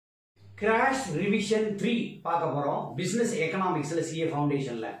Crash Revision 3 பார்க்க போறோம் business எகனாமிக்ஸ்ல CA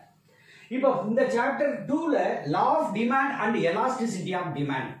ஃபவுண்டேஷன்ல. இப்போ இந்த chapter 2ல law of demand and elasticity of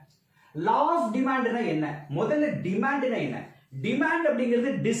demand. law of demandனா என்ன? முதல்ல demandனா என்ன? டிமாண்ட்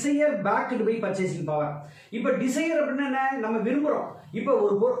அப்படிங்கிறது desire packed by purchasing power. இப்போ டிசையர் அப்படின்னா என்ன? நம்ம விரும்புறோம். இப்போ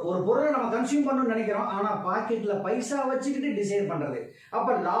ஒரு பொருளை நம்ம கன்சியூம் பண்ணணும்னு நினைக்கிறோம், ஆனா பாக்கெட்ல பைசா வச்சுக்கிட்டு டிசைர் பண்றது.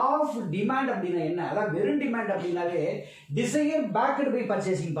 அப்ப லா ஆஃப் டிமாண்ட் அப்படின்னா என்ன? அதாவது வெறும் டிமாண்ட் அப்படின்னாலே desire packed by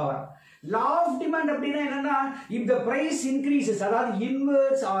purchasing power. Law of demand அப்படின்னா என்னன்னா, if the price increases, அதாவது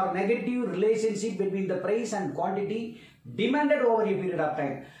inverse or negative relationship between the price and quantity demanded over a period of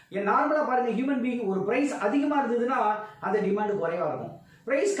time. நார்மலா பாருங்க, ஹியூமன் பீயிங் ஒரு பிரைஸ் அதிகமா இருந்ததுன்னா அந்த டிமாண்ட் குறைவா இருக்கும்,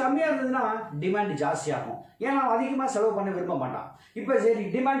 பிரைஸ் கம்மியா இருந்ததுன்னா டிமாண்ட் ஜாஸ்தியாகும். ஏன்னா அதிகமா செலவு பண்ண விரும்ப மாட்டான். இப்ப சரி,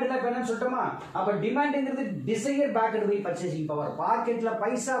 டிமாண்ட் என்னன்னு சொல்லிட்டோமா? அப்ப டிமாண்ட்ங்கிறது desire packed by purchasing power. பாக்கெட்ல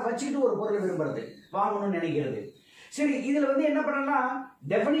பைசா வச்சுக்கிட்டு ஒரு பொருளை விரும்புறது, வாங்கணும்னு நினைக்கிறது. சரி, இதுல வந்து என்ன பண்ணலாம்?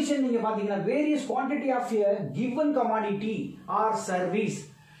 டெஃபினிஷன் நீங்க பாத்தீங்கன்னா, various quantity of a given commodity or service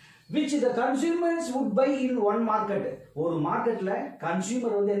which the consumers would buy in one market. ஒரு மார்க்கெட்ல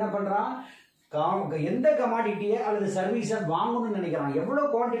கன்சியூமர் வந்து என்ன பண்றான்? எந்த கமாடிட்டியை அல்லது சர்வீஸை வாங்கணும்னு நினைக்கிறான்,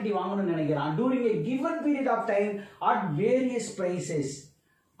 எவ்வளவு குவான்டிட்டி வாங்கணும்னு நினைக்கிறான், during a given period of time at various prices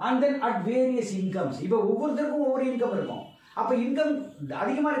and then at various incomes. இப்போ ஒவ்வொருத்தருக்கும் ஒவ்வொரு இன்கம் இருக்கும். அப்ப இன்கம்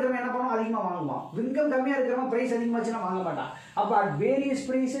அதிகமா இருக்கிறவன் என்ன பண்ணுவான்? அதிகமா வாங்குவான். இன்கம் கம்மியா இருக்கிறவன் பிரைஸ் அதிகமாச்சுன்னா வாங்க மாட்டான். அப்ப at various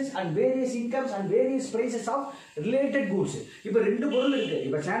prices and various incomes and various prices of related goods. இப்ப ரெண்டு பொருள் இருக்கு.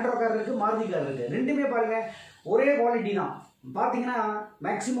 இப்ப சாண்ட்ரோ கார் இருக்கு, மாருதி கார் இருக்கு. ரெண்டுமே பாருங்க ஒரே குவாலிட்டி தான். பாத்தீங்கன்னா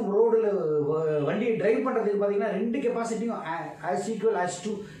மேக்ஸிமம் ரோடுல வண்டியை டிரைவ் பண்றதுக்கு பாத்தீங்கன்னா ரெண்டு கெப்பாசிட்டியும் as equal as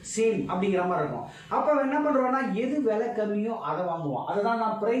to same அப்படிங்கிற மாதிரி இருக்கும். அப்ப என்ன பண்றோம்னா, எது விலை கம்மியோ அதை வாங்குவோம். அதுதான்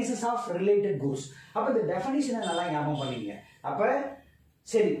நான் prices of related goods. அப்ப இந்த டெஃபினிஷனை நல்லா ஞாபகம் பண்ணீங்க. அப்ப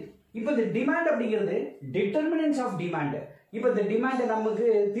சரி, இப்ப இந்த டிமாண்ட் அப்படிங்கிறது டிட்டர்மினன்ட்ஸ் ஆஃப் டிமாண்ட். இப்ப இந்த டிமாண்ட் நமக்கு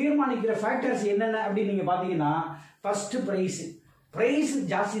தீர்மானிக்கிற ஃபேக்டர்ஸ் என்னென்ன அப்படின்னு நீங்க பாத்தீங்கன்னா, ஃபர்ஸ்ட் பிரைஸ்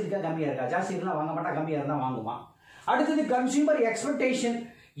ஜாஸ்தி இருக்கா கம்மியா இருக்கா? ஜாஸ்தி இருந்தா வாங்க மாட்டா, கம்மியா இருந்தா வாங்குவான். அடுத்தது கன்சியூமர் எக்ஸ்பெக்டேஷன்,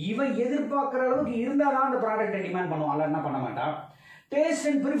 இவன் எதிர்பார்க்கிற அளவுக்கு இருந்தாதான் அந்த ப்ராடக்ட்டை டிமாண்ட் பண்ணுவான், அல்ல என்ன பண்ண மாட்டான். டேஸ்ட்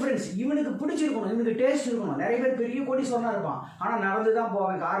அண்ட் ப்ரிஃபரன்ஸ், இவனுக்கு பிடிச்சிருக்கணும், இவனுக்கு டேஸ்ட் இருக்கணும். நிறைய பேர் பெரிய கோடீஸ்வரனா இருப்பான், ஆனா நடந்துதான்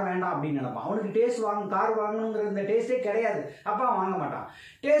போவேன், கார் வேண்டாம் அப்படின்னு நினைப்பான். அவனுக்கு டேஸ்ட் கார் வாங்கணுங்கிற இந்த டேஸ்டே கிடையாது, அப்ப அவன் வாங்க மாட்டான்.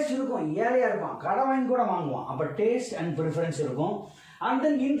 டேஸ்ட் இருக்கும், ஏழையா இருப்பான், கடை வாங்கி கூட வாங்குவான். அப்ப டேஸ்ட் அண்ட் ப்ரிஃபரன்ஸ் இருக்கும். And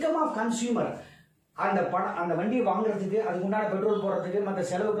then income of consumer, அந்த வண்டியை வாங்குறதுக்கு, அதுக்கு உண்டான பெட்ரோல் போடுறதுக்கு, மற்ற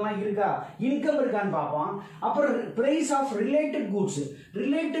செலவுக்கெல்லாம் இருக்கா, இன்கம் இருக்கான்னு பார்ப்பான். அப்புறம் price of related goods.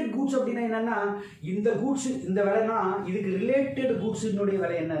 Related goods அப்படின்னா என்னன்னா, இந்த கூட்ஸ் இந்த விலைனா இதுக்கு ரிலேட்டட் கூட்ஸினுடைய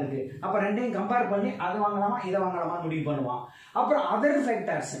விலை என்ன இருக்கு, அப்ப ரெண்டையும் கம்பேர் பண்ணி அதை வாங்கலாமா இதை வாங்கலாமா முடிவு பண்ணுவான். அப்புறம் அதர்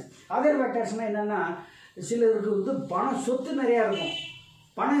ஃபேக்டர்ஸ்னா என்னன்னா, சிலருக்கு வந்து பணம் சொத்து நிறைய இருக்கும்,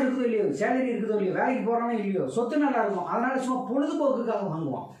 பணம் இருக்குதோ இல்லையோ, சேலரி இருக்குதோ இல்லையோ, வேலைக்கு போறானோ இல்லையோ, சொத்து நல்லா இருக்கும், அதனால சும்மா பொழுதுபோக்குக்காக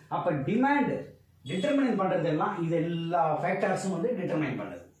வாங்குவான். அப்ப டிமாண்ட் டிட்டர்மினேட் பண்றதெல்லாம் இது எல்லா ஃபேக்டர்ஸும் வந்து டிட்டர்மைன்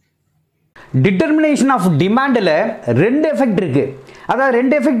பண்ணுது. டிட்டர்மினேஷன் ஆஃப் டிமாண்டில் ரெண்டு எஃபெக்ட் இருக்கு. அதாவது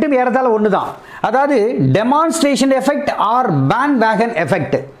ரெண்டு எஃபெக்ட்டும் ஏறத்தாழ ஒன்று தான். அதாவது டெமான்ஸ்ட்ரேஷன் எஃபெக்ட் ஆர் பேண்ட் வேகன்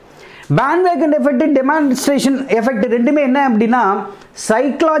எஃபெக்ட். பேண்ட் வேகன் எஃபெக்ட், டெமான்ஸ்ட்ரேஷன் எஃபெக்ட் ரெண்டுமே என்ன அப்படின்னா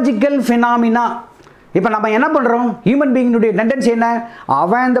சைக்கலாஜிக்கல் ஃபினாமினா. இப்போ நம்ம என்ன பண்ணுறோம், ஹியூமன் பீயினுடைய டெண்டன்சி என்ன?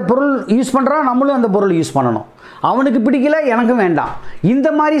 அவன் அந்த பொருள் யூஸ் பண்ணுறான், நம்மளும் அந்த பொருள் யூஸ் பண்ணணும். அவனுக்கு பிடிக்கல, எனக்கும் வேண்டாம், இந்த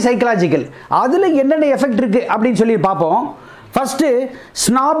மாதிரி சைக்கலாஜிக்கல். அதில் என்னென்ன எஃபெக்ட் இருக்குது அப்படின்னு சொல்லி பார்ப்போம். First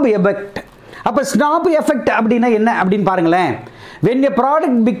snap effect. அப்போ ஸ்னாப் எஃபெக்ட் அப்படின்னா என்ன அப்படின்னு பாருங்களேன். when a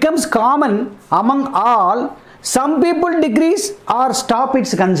product becomes common among all, some people decrease or stop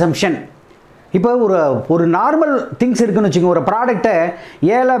its consumption. இப்போ ஒரு நார்மல் திங்ஸ் இருக்குன்னு வச்சுக்கோங்க, ஒரு ப்ராடக்டை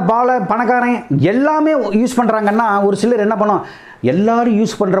ஏழை பாலை பணக்காரன் எல்லாமே யூஸ் பண்ணுறாங்கன்னா, ஒரு சிலர் என்ன பண்ணுவோம், எல்லாரும்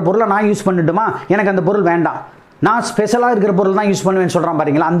யூஸ் பண்ணுற பொருளை நான் யூஸ் பண்ணிட்டுமா, எனக்கு அந்த பொருள் வேண்டாம், நான் ஸ்பெஷலாக இருக்கிற பொருள் தான் யூஸ் பண்ணுவேன்னு சொல்கிறான்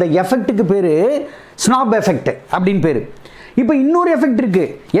பாருங்களா. அந்த எஃபெக்ட்டுக்கு பேர் ஸ்னாப் எஃபெக்ட் அப்படின்னு பேர். இப்போ இன்னொரு எஃபெக்ட் இருக்குது.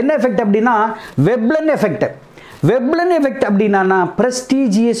 என்ன எஃபெக்ட் அப்படின்னா வெப்லன் எஃபெக்ட். வெப்லன் எஃபெக்ட் அப்படின்னா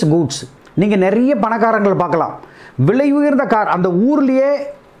ப்ரெஸ்டீஜியஸ் கூட்ஸ். நீங்கள் நிறைய பணக்காரங்களை பார்க்கலாம், விலை உயர்ந்த கார், அந்த ஊர்லேயே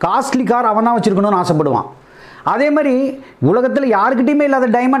காஸ்ட்லி கார் அவன் தான் வச்சுருக்கணும்னு ஆசைப்படுவான். அதே மாதிரி உலகத்தில் யாருக்கிட்டையுமே இல்லாத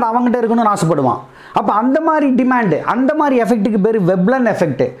டைமண்ட் அவங்ககிட்ட இருக்கணும்னு ஆசைப்படுவான். அப்போ அந்த மாதிரி டிமாண்டு, அந்த மாதிரி எஃபெக்ட்டுக்கு பேர் வெப்லன்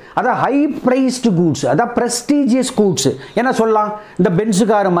எஃபெக்ட். அதான் ஹை ப்ரைஸ்டு கூட்ஸ், அதான் ப்ரெஸ்டீஜியஸ் கூட்ஸ். என்ன சொல்லலாம், இந்த பென்ஸு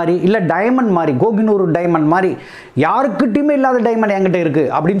கார் மாதிரி, இல்லை டைமண்ட் மாதிரி, கோகினூர் டைமண்ட் மாதிரி, யாருக்கிட்டையுமே இல்லாத டைமண்ட் என்கிட்ட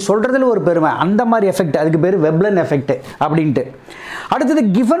இருக்குது அப்படின்னு சொல்கிறதுல ஒரு பெருமை. அந்த மாதிரி எஃபெக்ட், அதுக்கு பேர் வெப்லன் எஃபெக்ட் அப்படின்ட்டு. அடுத்தது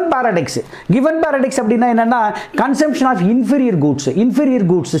கிவன் பாரடெக்ஸ். கிவன் பாரடெக்ஸ் அப்படின்னா என்னென்னா கன்சம்ஷன் ஆஃப் இன்ஃபீரியர்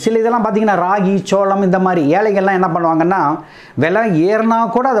கூட்ஸ். சில இதெல்லாம் பார்த்தீங்கன்னா ராகி, சோளம், இந்த மாதிரி ஏழைகள்லாம் என்ன பண்ணுவாங்கன்னா, விலை ஏறினா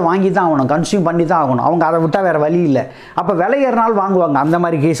கூட அதை வாங்கி தான் ஆகணும், கன்சியூம் பண்ணி தான் தான் ஆகணும், அவங்க அதை விட்டால் வேறு வழி இல்லை. அப்போ விலை ஏறினாலும் வாங்குவாங்க. அந்த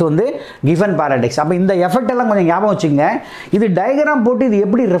மாதிரி கேஸ் வந்து கிவன் பாராடைக்ஸ். அப்போ இந்த எஃபெக்ட் எல்லாம் கொஞ்சம் ஞாபகம் வச்சுங்க. இது டயக்ராம் போட்டு இது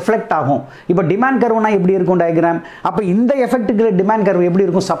எப்படி ரிஃப்ளெக்ட் ஆகும், இப்போ டிமாண்ட் கர்வ்னா எப்படி இருக்கும் டயக்ராம், அப்போ இந்த எஃபெக்ட்டுக்கு டிமாண்ட் கர்வ் எப்படி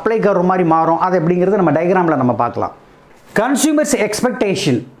இருக்கும், சப்ளை கர்வ் மாதிரி மாறும், அது எப்படிங்கிறது நம்ம டயக்ராமில் நம்ம பார்க்கலாம். Consumers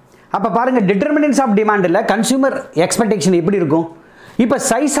expectation. அப்போ பாருங்கள், டிட்டர்மினன்ஸ் ஆஃப் டிமாண்ட் இல்லை, கன்சூமர் எக்ஸ்பெக்டேஷன் எப்படி இருக்கும். இப்போ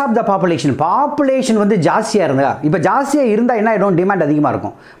சைஸ் ஆஃப் த பாப்புலேஷன் வந்து ஜாஸ்தியாக இருந்தா, இப்போ ஜாஸ்தியாக இருந்தால் என்ன ஆகிடும், டிமாண்ட் அதிகமாக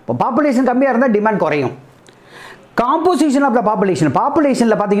இருக்கும். இப்போ பாப்புலேஷன் கம்மியாக இருந்தால் டிமாண்ட் குறையும். காம்போசிஷன் ஆஃப் த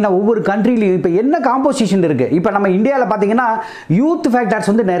பாப்புலேஷனில் பார்த்தீங்கன்னா ஒவ்வொரு கண்ட்ரிலையும் இப்போ என்ன காம்போசிஷன் இருக்குது. இப்போ நம்ம இந்தியாவில் பார்த்தீங்கன்னா யூத் ஃபேக்டர்ஸ்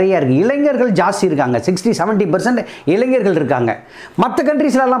வந்து நிறைய இருக்குது, இளைஞர்கள் ஜாஸ்தி இருக்காங்க, 60-70% இளைஞர்கள் இருக்காங்க. மற்ற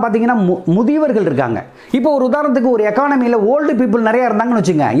கண்ட்ரீஸ்லாம் பார்த்தீங்கன்னா முதியவர்கள் இருக்காங்க. இப்போ ஒரு உதாரணத்துக்கு ஒரு எக்கானமியில் ஓல்டு பீப்புள் நிறையா இருந்தாங்கன்னு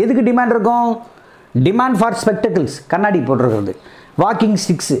வச்சுங்க, எதுக்கு டிமாண்ட் இருக்கும், டிமாண்ட் ஃபார் ஸ்பெக்டக்கிள்ஸ், கண்ணாடி போட்டுருக்கிறது, வாக்கிங்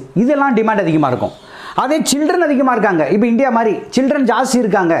ஸ்டிக்ஸு, இதெல்லாம் டிமாண்ட் அதிகமாக இருக்கும். அதே சில்ட்ரன் அதிகமாக இருக்காங்க, இப்போ இந்தியா மாதிரி சில்ட்ரன் ஜாஸ்தி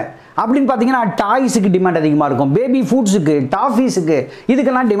இருக்காங்க அப்படின்னு பார்த்தீங்கன்னா டாய்ஸுக்கு டிமாண்ட் அதிகமாக இருக்கும், பேபி ஃபுட்ஸுக்கு, டாஃபீஸுக்கு,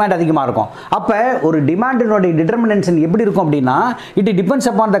 இதுக்கெல்லாம் டிமாண்ட் அதிகமாக இருக்கும். அப்போ ஒரு டிமாண்டினுடைய டிட்டர்மினேஷன் எப்படி இருக்கும் அப்படின்னா, it depends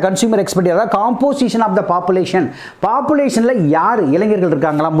upon the consumer expectation, அதாவது காம்போசிஷன் ஆஃப் த பாப்புலேஷனில் யார் இளைஞர்கள்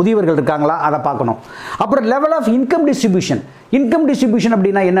இருக்காங்களா, முதியவர்கள் இருக்காங்களா, அதை பார்க்கணும். அப்புறம் லெவல் ஆஃப் இன்கம் டிஸ்ட்ரிபியூஷன்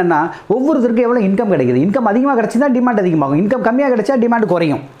அப்படின்னா என்னென்னா, ஒவ்வொருத்தருக்கும் எவ்வளோ இன்கம் கிடைக்குது, இன்கம் அதிகமாக கிடைச்சினா டிமாண்ட் அதிகமாகும், இன்கம் கம்மியாக கிடைச்சா டிமாண்ட்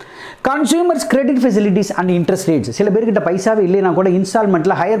குறையும். Consumers credit facilities and interest rates. சில பேர்கிட்ட பைசாவே இல்லைனா கூட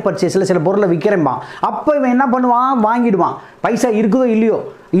இன்ஸ்டால்மெண்ட்டில் ஹையர் பர்ச்சேஸில் சில பொருளை விற்கிறேன்பா, அப்போ இவன் என்ன பண்ணுவான், வாங்கிடுவான், பைசா இருக்குதோ இல்லையோ.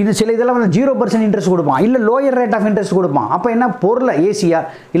 இது சில இதெல்லாம் வந்து 0% இன்ட்ரெஸ்ட் கொடுப்பான், இல்லை லோயர் ரேட் ஆஃப் இன்ட்ரெஸ்ட் கொடுப்பான். அப்போ என்ன, பொருளை ஏசியா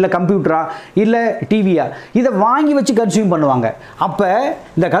இல்லை கம்ப்யூட்டரா இல்லை டிவியா, இதை வாங்கி வச்சு கன்சியூம் பண்ணுவாங்க. அப்போ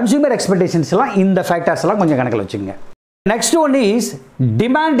இந்த கன்சூமர் எக்ஸ்பெக்டேஷன்ஸ்லாம் இந்த ஃபேக்டர்ஸ்லாம் கொஞ்சம் கணக்கில் வச்சுங்க. Next one is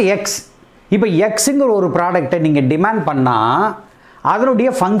demand X. இப்போ எக்ஸுங்கிற ஒரு ப்ராடக்டை நீங்கள் டிமாண்ட் பண்ணால் அதனுடைய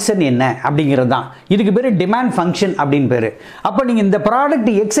ஃபங்க்ஷன் என்ன அப்படிங்கிறது தான், இதுக்கு பேர் டிமாண்ட் ஃபங்க்ஷன் அப்படின்னு பேர். அப்போ நீங்கள் இந்த ப்ராடக்ட்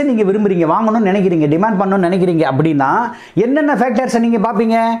எக்ஸை நீங்கள் விரும்புகிறீங்க, வாங்கணும்னு நினைக்கிறீங்க, டிமாண்ட் பண்ணணும்னு நினைக்கிறீங்க அப்படின்னா என்னென்ன ஃபேக்டர்ஸை நீங்கள்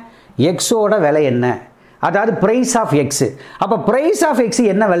பார்ப்பீங்க, எக்ஸோட விலை என்ன, அதாவது ப்ரைஸ் ஆஃப் எக்ஸு. அப்போ ப்ரைஸ் ஆஃப் எக்ஸு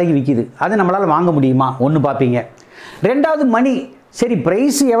என்ன விலைக்கு விற்கிது, அது நம்மளால் வாங்க முடியுமா, ஒன்று பார்ப்பீங்க. ரெண்டாவது மணி, சரி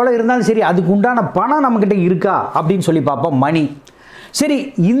ப்ரைஸ் எவ்வளோ இருந்தாலும் சரி அதுக்கு உண்டான பணம் நம்மக்கிட்ட இருக்கா அப்படின்னு சொல்லி பார்ப்போம், மணி. சரி,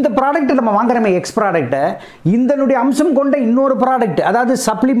 இந்த ப்ராடக்ட்டை நம்ம வாங்குறோமே எக்ஸ் ப்ராடக்ட்டை, இதனுடைய அம்சம் கொண்ட இன்னொரு ப்ராடக்ட், அதாவது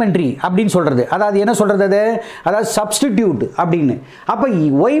சப்ளிமெண்ட்ரி அப்படின்னு சொல்கிறது, அதாவது என்ன சொல்கிறது அது, அதாவது சப்ஸ்டிடியூட் அப்படின்னு. அப்போ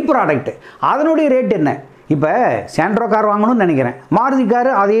ஒய் ப்ராடக்ட் அதனுடைய ரேட் என்ன, இப்போ சாண்ட்ரோ கார் வாங்கணும்னு நினைக்கிறேன், மாருதி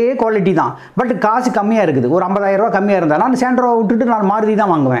கார் அதே குவாலிட்டி தான், பட் காசு கம்மியாக இருக்குது, ஒரு 50,000 ரூபா கம்மியாக இருந்தால் நான் சாண்ட்ரோவை விட்டுட்டு நான் மாருதி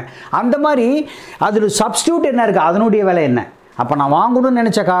தான் வாங்குவேன். அந்த மாதிரி அதில் சப்ஸ்டியூட் என்ன இருக்குது, அதனுடைய விலை என்ன. அப்போ நான் வாங்கணும்னு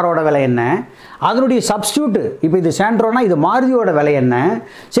நினச்ச காரோட விலை என்ன, அதனுடைய சப்ஸ்டியூட்டு, இப்போ இது சாண்ட்ரோனா இது மாருதியோட விலை என்ன.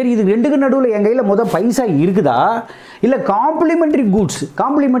 சரி, இது ரெண்டுக்கு நடுவில் என் கையில் பைசா இருக்குதா, இல்லை காம்ப்ளிமெண்ட்ரி கூட்ஸ்,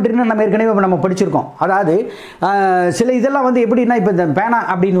 காம்ப்ளிமெண்ட்ரின்னு நம்ம ஏற்கனவே நம்ம படிச்சிருக்கோம். அதாவது சில இதெல்லாம் வந்து எப்படின்னா, இப்போ இந்த பேனா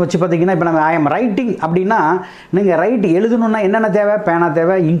அப்படின்னு வச்சு பார்த்தீங்கன்னா, இப்போ நம்ம ஐ எம் ரைட்டிங் அப்படின்னா, நீங்கள் எழுதணுன்னா என்னென்ன தேவை, பேனா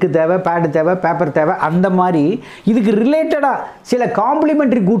தேவை, இங்கு தேவை, பேடு தேவை, பேப்பர் தேவை, அந்த மாதிரி இதுக்கு ரிலேட்டடாக சில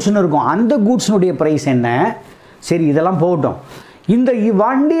காம்ப்ளிமெண்ட்ரி கூட்ஸ்னு இருக்கும், அந்த கூட்ஸ்னுடைய ப்ரைஸ் என்ன. சரி, இதெல்லாம் போகட்டும். இந்த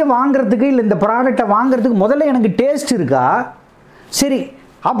வண்டியை வாங்குறதுக்கு இல்லை இந்த ப்ராடக்டை வாங்குறதுக்கு முதல்ல எனக்கு டேஸ்ட் இருக்கா, சரி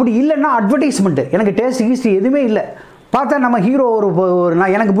அப்படி இல்லைன்னா அட்வர்டைஸ்மெண்ட்டு, எனக்கு டேஸ்ட் எதுவுமே இல்லை, பார்த்தா நம்ம ஹீரோ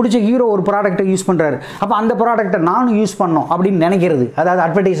நான் எனக்கு பிடிச்ச ஹீரோ ஒரு ப்ராடக்ட்டை யூஸ் பண்ணுறாரு, அப்போ அந்த ப்ராடக்ட்டை நானும் யூஸ் பண்ணோம் அப்படின்னு நினைக்கிறது, அதாவது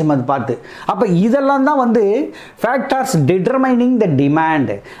அட்வர்டைஸ்மெண்ட் பார்த்து. அப்போ இதெல்லாம் தான் வந்து ஃபேக்டர்ஸ் டிட்டர்மைனிங் த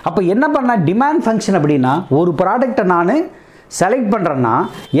டிமாண்ட். அப்போ என்ன பண்ணால் டிமாண்ட் ஃபங்க்ஷன் அப்படின்னா, ஒரு ப்ராடக்டை நான் செலக்ட் பண்ணுறேன்னா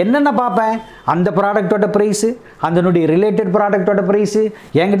என்னென்ன பார்ப்பேன், அந்த ப்ராடக்டோட ப்ரைஸு, அதனுடைய ரிலேட்டட் ப்ராடக்டோட ப்ரைஸு,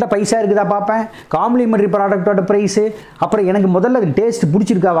 என்கிட்ட பைசா இருக்குதா பார்ப்பேன், காம்ப்ளிமெண்ட்ரி ப்ராடக்டோட ப்ரைஸு, அப்புறம் எனக்கு முதல்ல டேஸ்ட்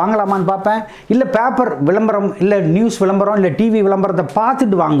பிடிச்சிருக்கா வாங்கலாமான்னு பார்ப்பேன், இல்லை பேப்பர் விளம்பரம், இல்லை நியூஸ் விளம்பரம், இல்லை டிவி விளம்பரத்தை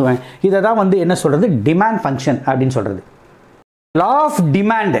பார்த்துட்டு வாங்குவேன். இதை தான் வந்து என்ன சொல்கிறது, டிமாண்ட் ஃபங்க்ஷன் அப்படின்னு சொல்கிறது. லா ஆஃப்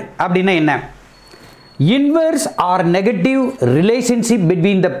டிமாண்ட் அப்படின்னா என்ன, inverse R negative relationship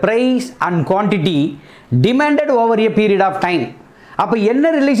between the price and quantity demanded over a period of time. அப்போ என்ன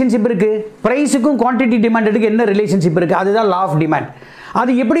ரிலேஷன்ஷிப் இருக்குது, ப்ரைஸுக்கும் குவான்டிட்டி டிமாண்டடுக்கு என்ன ரிலேஷன்ஷிப் இருக்குது, அதுதான் லா ஆஃப் டிமாண்ட்.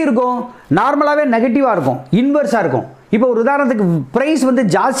 அது எப்படி இருக்கும், நார்மலாகவே நெகட்டிவாக இருக்கும், இன்வெர்ஸாக இருக்கும். இப்போ ஒரு உதாரணத்துக்கு ப்ரைஸ் வந்து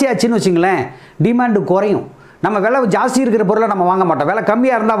ஜாஸ்தியாச்சுன்னு வச்சுங்களேன், டிமாண்டு குறையும். நம்ம விலை ஜாஸ்தி இருக்கிற பொருளை நம்ம வாங்க மாட்டோம், விலை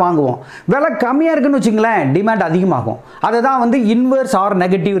கம்மியாக இருந்தால் வாங்குவோம். விலை கம்மியாக இருக்குன்னு வச்சுங்களேன், டிமாண்ட் அதிகமாகும். அதை தான் வந்து இன்வெர்ஸ் ஆர்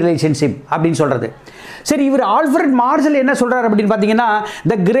நெகட்டிவ் ரிலேஷன்ஷிப் அப்படின்னு சொல்கிறது. சரி, இவர் ஆல்ஃப்ரட் மார்ஷல் என்ன சொல்கிறார் அப்படின்னு பார்த்தீங்கன்னா,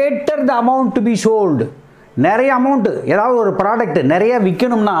 த greater the amount to be sold, நிறைய அமௌண்ட்டு, ஏதாவது ஒரு ப்ராடக்ட் நிறைய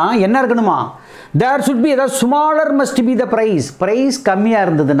விற்கணும்னா என்ன இருக்கணுமா, தேர் சுட் பி, ஏதாவது smaller must be the price கம்மியாக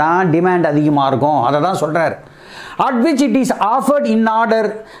இருந்ததுன்னா டிமாண்ட் அதிகமாக இருக்கும், அதை தான் சொல்கிறார். at which it is offered in order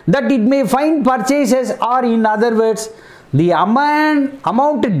that it may find purchasers, or in other words the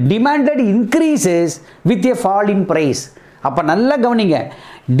amount demanded increases with a fall in price. அப்போ நல்லா கவனிங்க,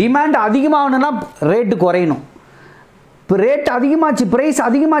 டிமாண்ட் அதிகமாகணும்னா ரேட்டு குறையணும். இப்போ ரேட் அதிகமாச்சு, ப்ரைஸ்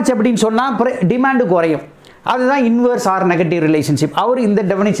அதிகமாச்சு அப்படின்னு சொன்னால் டிமாண்டு குறையும். அதுதான் இன்வர்ஸ் ஆர் நெகட்டிவ் ரிலேஷன்ஷிப். அவர் இந்த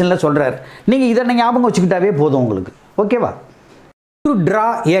டெஃபினிஷனில் சொல்கிறார். நீங்கள் இதை ஞாபகம் வச்சுக்கிட்டாவே போதும் உங்களுக்கு. ஓகேவா? To draw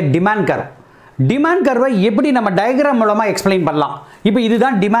A demand curve. Demand கர்வை எப்படி நம்ம டயக்ராம் மூலமாக எக்ஸ்பிளைன் பண்ணலாம். இப்போ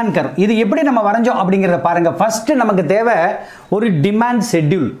இதுதான் டிமாண்ட் கர்வ். இது எப்படி நம்ம வரைஞ்சோம் அப்படிங்கிறத பாருங்கள். ஃபஸ்ட்டு நமக்கு தேவை ஒரு டிமாண்ட்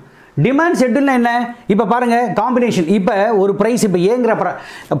ஷெட்யூல். டிமாண்ட் ஷெட்யூல்னா என்ன? இப்போ பாருங்கள், காம்பினேஷன். இப்போ ஒரு ப்ரைஸ், இப்போ ஏங்கிற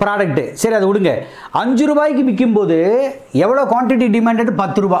ப்ராடக்ட்டு, சரி அதை விடுங்க, 5 ரூபாய்க்கு விற்கும்போது எவ்வளோ குவான்டிட்டி டிமாண்டட்?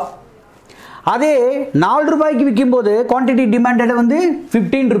 10 ரூபா. அதே 4 ரூபாய்க்கு விற்கும்போது குவான்டிட்டி டிமாண்டட் வந்து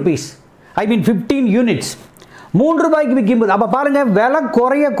 15 rupees, ஐ மீன் 15 யூனிட்ஸ். 3 ரூபாய்க்கு விற்கும்போது, அப்போ பாருங்கள், விலை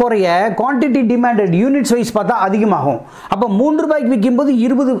குறைய குறைய குவான்டிட்டி டிமாண்டட் யூனிட்ஸ் வைஸ் பார்த்தா அதிகமாகும். அப்போ 3 ரூபாய்க்கு விற்கும்போது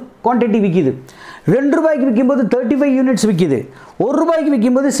 20 குவான்டிட்டி விற்கிது. 2 ரூபாய்க்கு விற்கும்போது 35 யூனிட்ஸ் விற்கிது. 1 ரூபாய்க்கு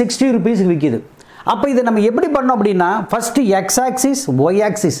விற்கும்போது 60 rupees விற்கிது. அப்போ இதை நம்ம எப்படி பண்ணோம் அப்படின்னா, first X axis Y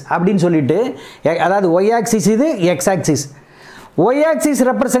axis அப்படின்னு சொல்லிட்டு, அதாவது ஒய் ஆக்சிஸ் இது, X axis. Y axis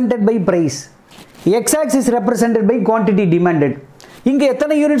represented by price, X axis represented by quantity demanded. இங்கே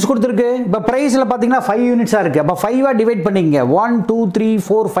எத்தனை யூனிட்ஸ் கொடுத்துருக்கு? இப்போ ப்ரைஸில் பார்த்தீங்கன்னா 5 யூனிட்ஸாக இருக்குது. அப்போ 5ஆக டிவைட் பண்ணிக்கங்க. 1 2 3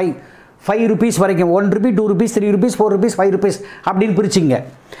 4 5 5 rupees வரைக்கும். 1 rupee 2 rupees 3 rupees 4 rupees 5 rupees அப்படின்னு பிரிச்சிங்க.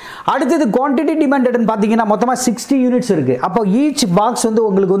 அடுத்தது குவான்டிட்டி டிமாண்டட்னு பார்த்தீங்கன்னா மொத்தமாக 60 யூனிட்ஸ் இருக்குது. அப்போ ஈச் பாக்ஸ் வந்து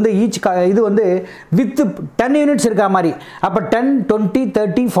உங்களுக்கு வந்து இது வந்து வித் 10 யூனிட்ஸ் இருக்கா மாதிரி. அப்போ 10 20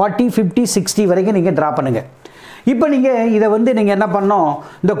 30 40 50 60 வரைக்கும் நீங்கள் ட்ரா பண்ணுங்கள். இப்போ நீங்கள் இதை வந்து நீங்கள் என்ன பண்ணோம்,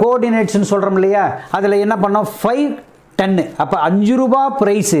 இந்த கோஆர்டினேட்ஸ்னு சொல்கிறோம் இல்லையா, அதில் என்ன பண்ணோம், 5 10. அப்போ 5 ரூபா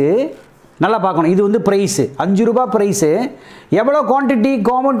ப்ரைஸு, நல்லா பார்க்கணும், இது வந்து ப்ரைஸு 5 ரூபா ப்ரைஸு, எவ்வளோ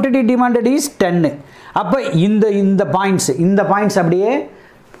குவான்டிட்டி டிமாண்டட் இஸ் 10. அப்போ இந்த பாயிண்ட்ஸ் அப்படியே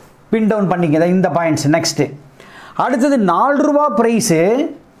பின் டவுன் பண்ணிக்க, இந்த பாயிண்ட்ஸ். நெக்ஸ்ட்டு அடுத்தது 4 ரூபா ப்ரைஸு,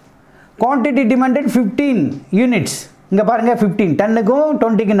 குவான்டிட்டி டிமாண்டட் 15 யூனிட்ஸ். இங்கே பாருங்கள் 15, 10க்கும்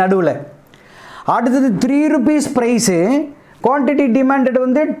 20க்கும் நடுவில். அடுத்தது 3 rupees ப்ரைஸு, குவான்டிட்டி டிமாண்டட்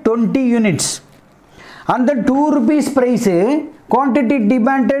வந்து 20 யூனிட்ஸ். அந்த 2 rupees price, quantity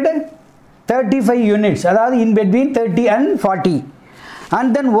demanded 35 units, அதாவது in between 30 and 40.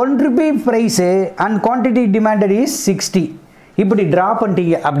 And then 1 rupee price and quantity demanded is 60. இப்படி ட்ரா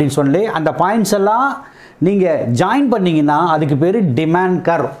பண்ணிட்டீங்க அப்படின்னு சொல்லி அந்த பாயிண்ட்ஸ் எல்லாம் நீங்கள் ஜாயின் பண்ணிங்கன்னா அதுக்கு பேர் டிமாண்ட்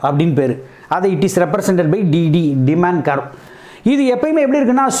கர்வ் அப்படின்னு பேர். அது it is represented by DD, demand curve. இது எப்பயுமே எப்படி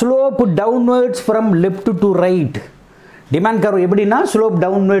இருக்குன்னா, slope downwards from left to right. Demand curve எப்படின்னா slope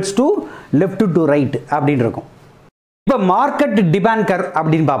downwards to left to right அப்படின்னு இருக்கும். இப்போ மார்க்கெட் டிமாண்ட் கர்வ்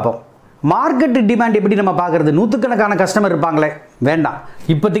அப்படின்னு பார்ப்போம். மார்க்கெட் டிமாண்ட் எப்படி நம்ம பார்க்குறது? நூற்றுக்கணக்கான கஸ்டமர் இருப்பாங்களே, வேண்டாம்.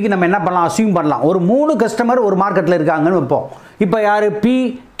 இப்போதைக்கு நம்ம என்ன பண்ணலாம், அஸ்யூம் பண்ணலாம், ஒரு 3 கஸ்டமர் ஒரு மார்க்கெட்டில் இருக்காங்கன்னு வைப்போம். இப்போ யார், பி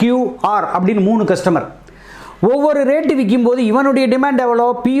கியூ ஆர் அப்படின்னு 3 கஸ்டமர். ஒவ்வொரு ரேட்டு விற்கும்போது இவனுடைய டிமாண்ட் எவ்வளோ,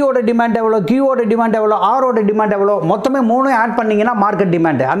 பியோட டிமாண்ட் எவ்வளோ, கியூவோட டிமாண்ட் எவ்வளோ, ஆரோட டிமாண்ட் எவ்வளோ, மொத்தமே 3 ஆட் பண்ணிங்கன்னா மார்க்கெட்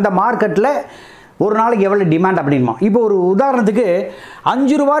டிமாண்டு. அந்த மார்க்கெட்டில் ஒரு நாளைக்கு எவ்வளோ டிமாண்ட் அப்படின்மா. இப்போ ஒரு உதாரணத்துக்கு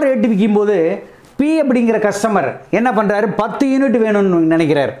 5 ரூபா ரேட்டு விற்கும்போது பி அப்படிங்கிற கஸ்டமர் என்ன பண்ணுறாரு, 10 யூனிட் வேணும்னு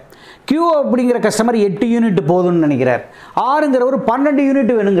நினைக்கிறார். கியூ அப்படிங்கிற கஸ்டமர் 8 யூனிட் போதும்னு நினைக்கிறார். ஆறுங்கிறவர் 12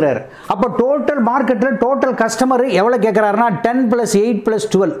 யூனிட் வேணுங்கிறார். அப்போ டோட்டல் மார்க்கெட்டில் டோட்டல் கஸ்டமர் எவ்வளோ கேட்குறாருன்னா 10 + 8 +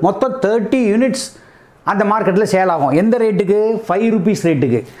 12 மொத்தம் 30 யூனிட்ஸ் அந்த மார்க்கெட்டில் சேல் ஆகும். எந்த ரேட்டுக்கு? 5 rupees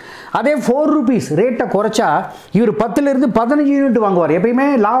ரேட்டுக்கு. அதே 4 rupees ரேட்டை குறைச்சா இவர் 10லேருந்து 15 யூனிட் வாங்குவார். எப்பயுமே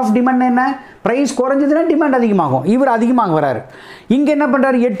லா ஆஃப் டிமாண்ட் என்ன, ப்ரைஸ் குறைஞ்சதுன்னா டிமாண்ட் அதிகமாகும். இவர் அதிகமாக வராரு. இங்கே என்ன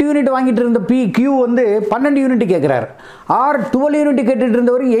பண்ணுறாரு, 8 யூனிட் வாங்கிட்டு இருந்த கியூ வந்து 12 யூனிட் கேட்குறாரு. ஆர் 12 யூனிட் கேட்டுட்டு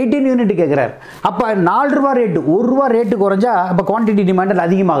இருந்தவர் 18 யூனிட் கேட்குறாரு. அப்போ 4 ரூபா ரேட்டு, 1 ரூபா ரேட்டு குறைஞ்சா அப்போ குவான்டிட்டி டிமாண்ட்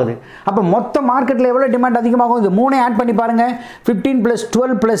அதிகமாகுது. அப்போ மொத்த மார்க்கெட்டில் எவ்வளோ டிமாண்ட் அதிகமாகும்? இது 3 ஆட் பண்ணி பாருங்கள். 15 +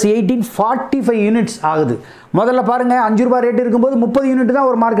 12 + 18 45 யூனிட்ஸ் ஆகுது. முதல்ல பாருங்கள், 5 ரூபா ரேட்டு இருக்கும்போது 30 யூனிட் தான்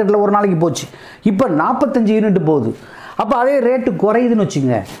ஒரு மார்க்கெட்டில் ஒரு நாளைக்கு போச்சு. இப்போ 45 யூனிட் போகுது. அப்போ அதே ரேட்டு குறையுதுன்னு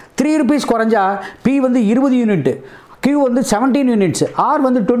வச்சுங்க. 3 rupees குறைஞ்சா பி வந்து 20 யூனிட்டு, கியூ வந்து 17 யூனிட்ஸ், ஆர்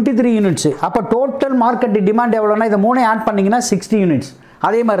வந்து 23 யூனிட்ஸ். அப்போ டோட்டல் மார்க்கெட் டிமாண்ட் எவ்வளோனா இதை 3 ஆட் பண்ணிங்கன்னா 60 யூனிட்ஸ்.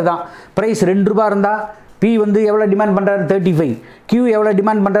 அதே மாதிரி தான் ப்ரைஸ் 2 ரூபா இருந்தால் பி வந்து எவ்வளோ டிமாண்ட் பண்ணுறாரு, 35. கியூ எவ்வளோ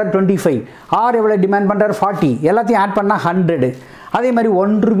டிமாண்ட் பண்ணுறாரு, 25. ஆர் எவ்வளோ டிமாண்ட் பண்ணுறாரு, 40. எல்லாத்தையும் ஆட் பண்ணால் 100. அதே மாதிரி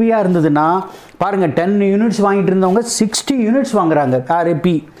 1 ரூபாயாக இருந்ததுன்னா பாருங்கள், 10 யூனிட்ஸ் வாங்கிட்டு இருந்தவங்க 60 யூனிட்ஸ் வாங்குறாங்க. R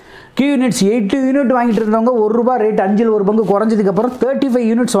B. Q units 8 unit வாங்கிட்டு இருந்தவங்க 1 ரூபா ரேட் 5ல் 1 பங்கு குறைஞ்சதுக்கப்புறம் 35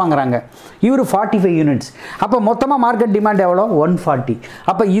 யூனிட்ஸ் வாங்குறாங்க. இவர் 45 யூனிட்ஸ். அப்போ மொத்தமாக மார்க்கெட் டிமாண்ட் எவ்வளோ, 140.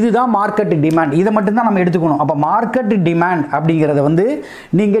 அப்போ இதுதான் மார்க்கெட் டிமாண்ட். இதை மட்டும்தான் நம்ம எடுத்துக்கணும். அப்போ மார்க்கெட் டிமாண்ட் அப்படிங்கிறத வந்து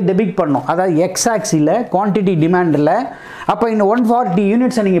நீங்கள் டெபிட் பண்ணணும். அதாவது எக்ஸ் ஆக்சில் குவான்டிட்டி டிமாண்டில். அப்போ இந்த 140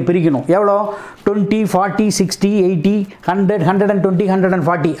 யூனிட்ஸை நீங்கள் பிரிக்கணும். எவ்வளோ, 20 40 60 80 100 120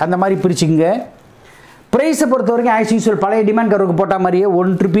 140 அந்த மாதிரி பிரிச்சுங்க. ப்ரைஸை பொறுத்த வரைக்கும் ஆஸ் யூஸ்வல் பழைய டிமாண்ட் கர்வுக்கு போட்ட மாதிரியே 1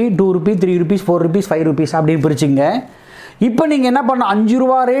 rupee 2 rupee 3 rupees 4 rupees 5 rupees அப்படின்னு பிரிச்சுங்க. இப்போ நீங்கள் என்ன பண்ணணும், 5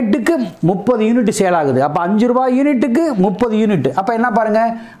 ரூபா ரேட்டுக்கு 30 யூனிட் சேல் ஆகுது. அப்போ 5 ரூபா யூனிட்டுக்கு 30 யூனிட். அப்போ என்ன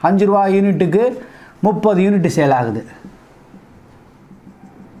பாருங்கள், 5 ரூபா யூனிட்டுக்கு 30 யூனிட் சேல் ஆகுது.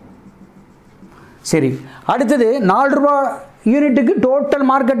 சரி, அடுத்தது 4 ரூபா யூனிட்டுக்கு டோட்டல்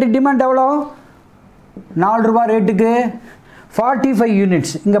மார்க்கெட் டிமாண்ட் எவ்வளோ? 4 ரூபா ரேட்டுக்கு 45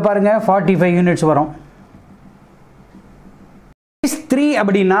 யூனிட்ஸ். இங்கே பாருங்கள் 45 யூனிட்ஸ் வரும். 3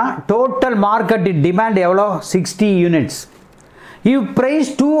 அப்படின்னா டோட்டல் மார்க்கெட் டிமாண்ட் எவ்வளோ? 60 யூனிட்ஸ். இவ் ப்ரைஸ்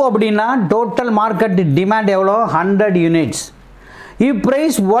 2 அப்படின்னா டோட்டல் மார்க்கெட் டிமாண்ட் எவ்வளோ? 100 யூனிட்ஸ். இவ்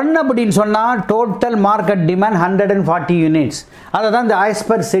ப்ரைஸ் 1 அப்படின்னு சொன்னால் டோட்டல் மார்க்கெட் டிமாண்ட் 140 யூனிட்ஸ். அதை தான் இந்த ஆஸ்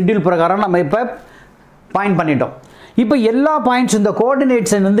பர் ஷெட்யூல் பிரகாரம் நம்ம இப்போ பாயிண்ட் பண்ணிட்டோம். இப்போ எல்லா பாயிண்ட்ஸ் இந்த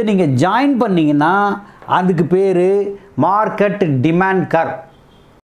கோஆர்டினேட்ஸை வந்து நீங்கள் ஜாயின் பண்ணிங்கன்னா அதுக்கு பேர் மார்க்கெட் டிமாண்ட் கர்வ்.